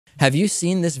Have you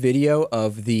seen this video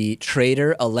of the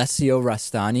trader Alessio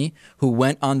Rastani, who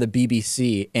went on the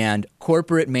BBC and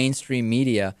corporate mainstream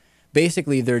media,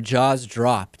 basically their jaws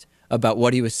dropped about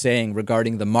what he was saying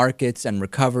regarding the markets and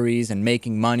recoveries and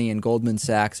making money in Goldman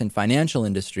Sachs and financial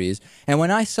industries? And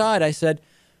when I saw it, I said,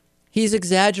 he's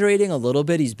exaggerating a little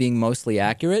bit. He's being mostly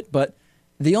accurate, but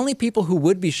the only people who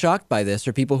would be shocked by this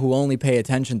are people who only pay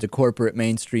attention to corporate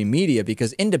mainstream media,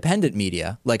 because independent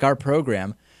media, like our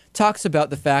program, talks about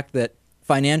the fact that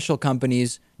financial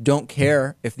companies don't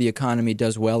care if the economy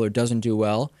does well or doesn't do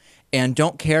well and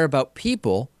don't care about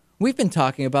people. We've been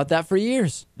talking about that for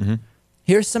years. Mm-hmm.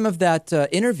 Here's some of that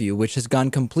interview, which has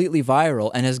gone completely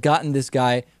viral and has gotten this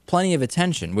guy plenty of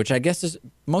attention, which I guess is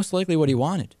most likely what he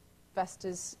wanted.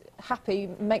 Investors happy,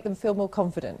 make them feel more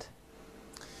confident?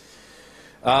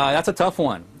 That's a tough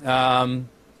one.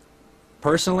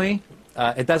 Personally,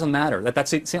 it doesn't matter.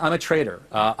 See, I'm a trader.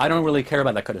 I don't really care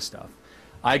about that kind of stuff.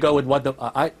 I go with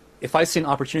what if I see an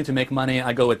opportunity to make money,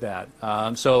 I go with that.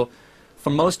 So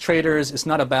for most traders, it's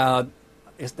not about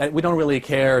we don't really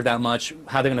care that much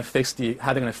how they're going to fix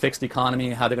the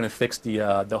economy, how they're going to fix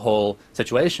the whole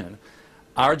situation.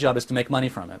 Our job is to make money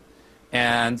from it.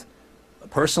 And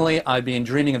personally, I've been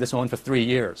dreaming of this moment for 3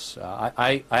 years.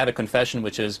 I have a confession,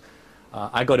 which is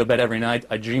I go to bed every night,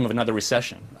 I dream of another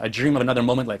recession. I dream of another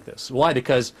moment like this. Why?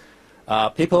 Because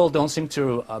people don't seem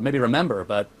to maybe remember,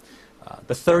 but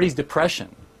the 30s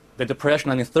depression, the depression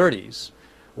in the 30s,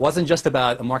 wasn't just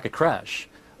about a market crash.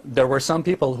 There were some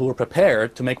people who were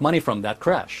prepared to make money from that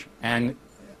crash. And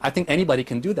I think anybody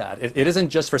can do that. It isn't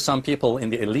just for some people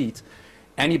in the elite.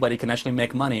 Anybody can actually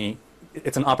make money.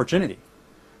 It's an opportunity.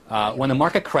 When the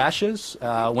market crashes,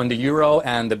 when the euro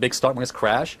and the big stock markets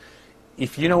crash,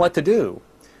 if you know what to do,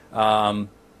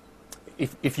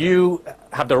 if you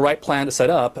have the right plan to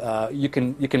set up, you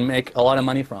can make a lot of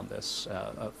money from this.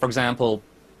 For example,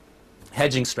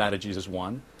 hedging strategies is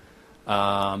one.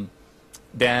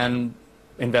 Then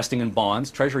investing in bonds,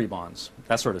 treasury bonds,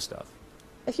 that sort of stuff.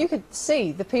 If you could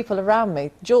see the people around me,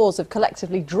 jaws have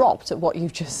collectively dropped at what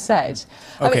you've just said.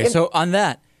 Okay, so on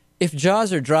that, if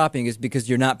jaws are dropping, it's because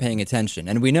you're not paying attention.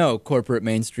 And we know corporate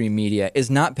mainstream media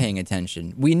is not paying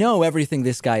attention. We know everything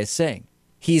this guy is saying.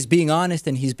 He's being honest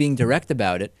and he's being direct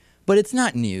about it, but it's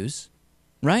not news,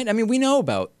 right? I mean, we know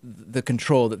about the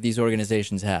control that these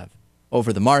organizations have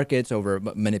over the markets, over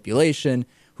manipulation,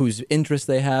 whose interests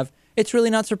they have. It's really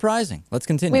not surprising. Let's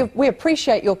continue. We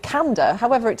appreciate your candor.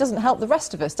 However, it doesn't help the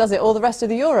rest of us, does it? Or the rest of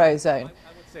the Eurozone?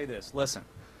 I would say this. Listen,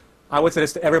 I would say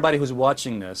this to everybody who's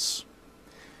watching this.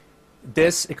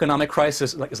 This economic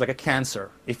crisis is like a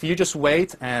cancer. If you just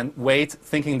wait and wait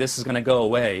thinking this is going to go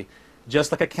away,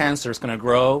 just like a cancer, it's going to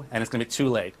grow and it's going to be too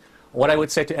late. What I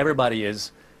would say to everybody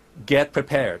is get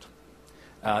prepared.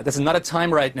 This is not a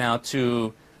time right now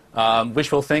to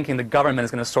wishful thinking the government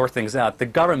is going to sort things out. The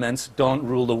governments don't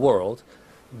rule the world.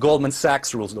 Goldman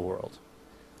Sachs rules the world.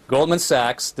 Goldman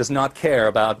Sachs does not care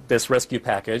about this rescue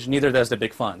package, neither does the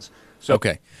big funds.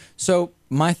 Okay. So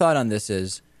my thought on this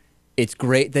is, it's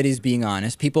great that he's being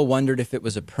honest. People wondered if it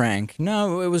was a prank.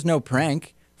 No, it was no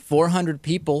prank. 400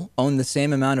 people own the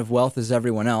same amount of wealth as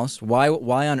everyone else. Why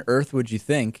on earth would you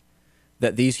think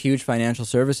that these huge financial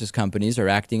services companies are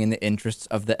acting in the interests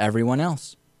of everyone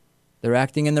else? They're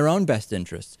acting in their own best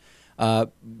interests.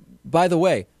 By the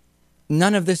way,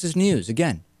 none of this is news.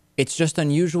 Again, it's just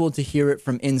unusual to hear it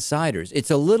from insiders. It's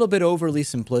a little bit overly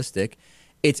simplistic.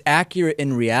 It's accurate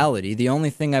in reality. The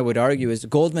only thing I would argue is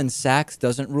Goldman Sachs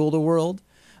doesn't rule the world,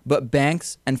 but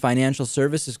banks and financial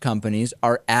services companies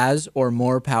are as or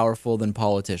more powerful than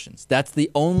politicians. That's the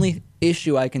only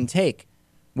issue I can take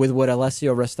with what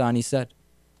Alessio Rastani said.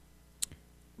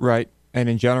 Right. And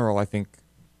in general, I think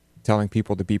telling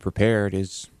people to be prepared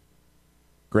is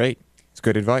great. It's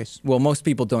good advice. Well, most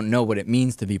people don't know what it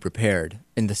means to be prepared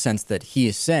in the sense that he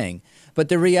is saying. But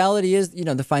the reality is,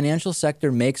 the financial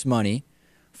sector makes money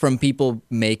from people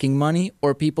making money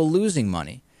or people losing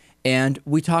money. And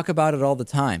we talk about it all the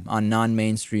time on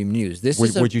non-mainstream news.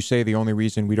 Would you say the only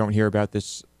reason we don't hear about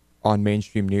this on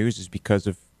mainstream news is because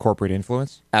of corporate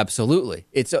influence? Absolutely.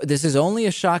 This is only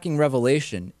a shocking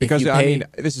revelation. Because,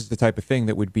 this is the type of thing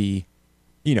that would be,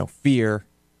 fear,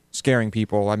 scaring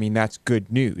people. I mean, that's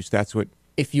good news. That's what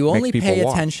if you only pay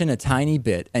attention a tiny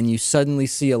bit and you suddenly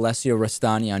see Alessio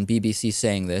Rastani on BBC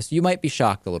saying this, you might be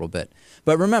shocked a little bit.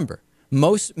 But remember,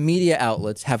 most media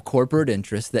outlets have corporate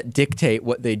interests that dictate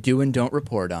what they do and don't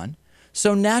report on.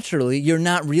 So naturally, you're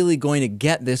not really going to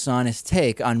get this honest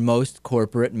take on most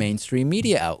corporate mainstream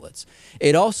media outlets.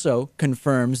 It also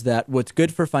confirms that what's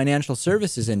good for financial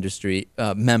services industry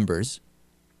members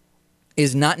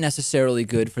is not necessarily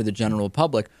good for the general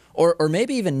public or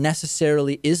maybe even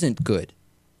necessarily isn't good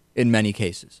in many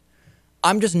cases.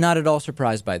 I'm just not at all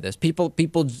surprised by this.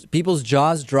 People's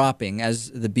jaws dropping,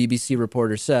 as the BBC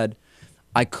reporter said.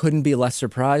 I couldn't be less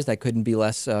surprised. I couldn't be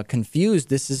less confused.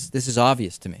 This is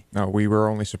obvious to me. No, we were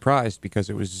only surprised because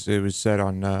it was said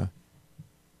on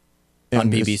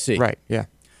BBC. Right, yeah.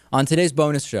 On today's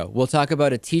bonus show, we'll talk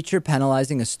about a teacher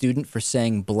penalizing a student for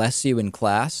saying bless you in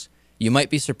class. You might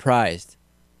be surprised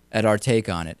at our take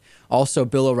on it. Also,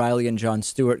 Bill O'Reilly and Jon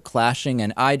Stewart clashing,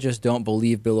 and I just don't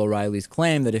believe Bill O'Reilly's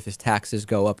claim that if his taxes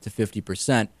go up to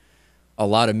 50%, a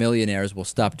lot of millionaires will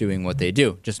stop doing what they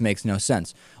do. Just makes no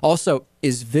sense. Also,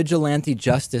 is vigilante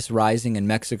justice rising in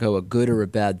Mexico a good or a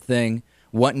bad thing?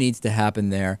 What needs to happen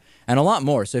there? And a lot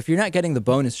more. So if you're not getting the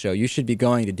bonus show, you should be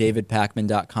going to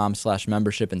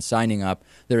davidpakman.com/membership and signing up.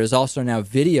 There is also now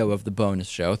video of the bonus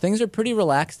show. Things are pretty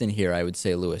relaxed in here, I would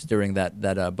say, Lewis, during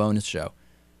that bonus show.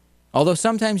 Although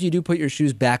sometimes you do put your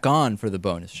shoes back on for the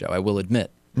bonus show, I will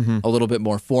admit. A little bit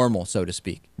more formal, so to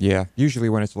speak. Yeah, usually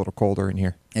when it's a little colder in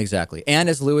here. Exactly. And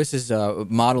as Lewis is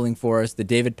modeling for us, the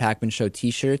David Pakman Show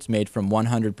t-shirts made from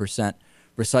 100%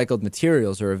 recycled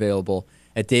materials are available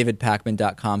at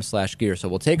davidpakman.com/gear. So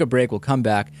we'll take a break. We'll come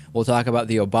back. We'll talk about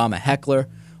the Obama heckler.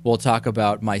 We'll talk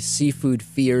about my seafood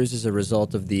fears as a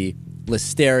result of the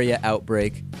listeria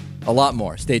outbreak. A lot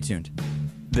more. Stay tuned.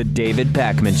 The David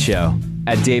Pakman Show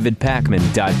at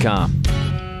davidpakman.com.